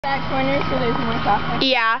Back corners so there's more chocolate.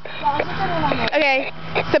 Yeah. Okay.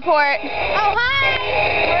 Support. Oh,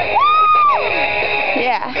 hi!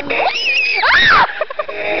 Yeah.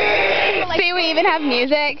 See, we even have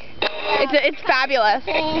music. It's fabulous.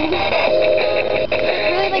 Really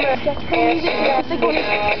like music.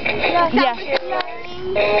 Yeah.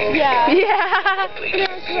 Yeah. Yeah.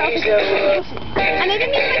 I maybe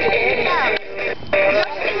make my computer out.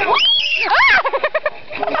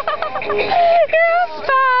 You're a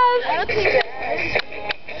spaz. I don't think it is.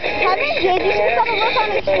 Kevin did. You should have a look on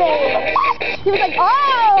his face. He was like, oh!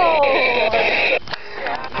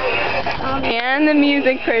 And the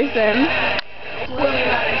music person.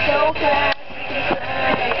 So fast.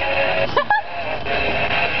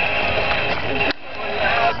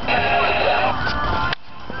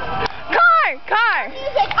 Car!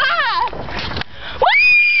 Music, ah!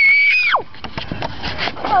 Woo!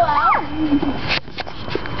 Hello?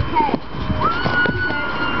 Hey.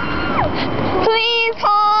 Please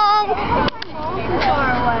honk!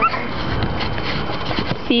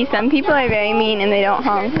 See, some people are very mean and they don't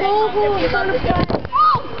honk. Run!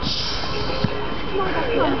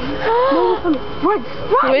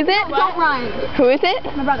 Who is it? Don't run. Who is it?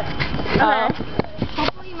 My brother. Oh.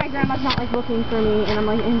 Hopefully my grandma's not like looking for me and I'm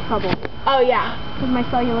like in trouble. Oh yeah. Because my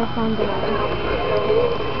cellular phone's away.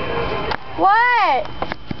 What?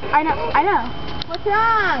 I know. What's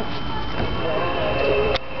wrong?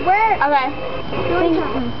 Where? Okay. Doing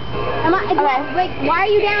something. Okay. Wait, why are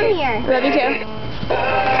you down here? Love you too.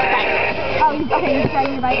 Oh, okay, you're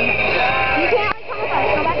riding your bike. You can't like come with us.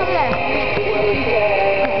 Go back over there.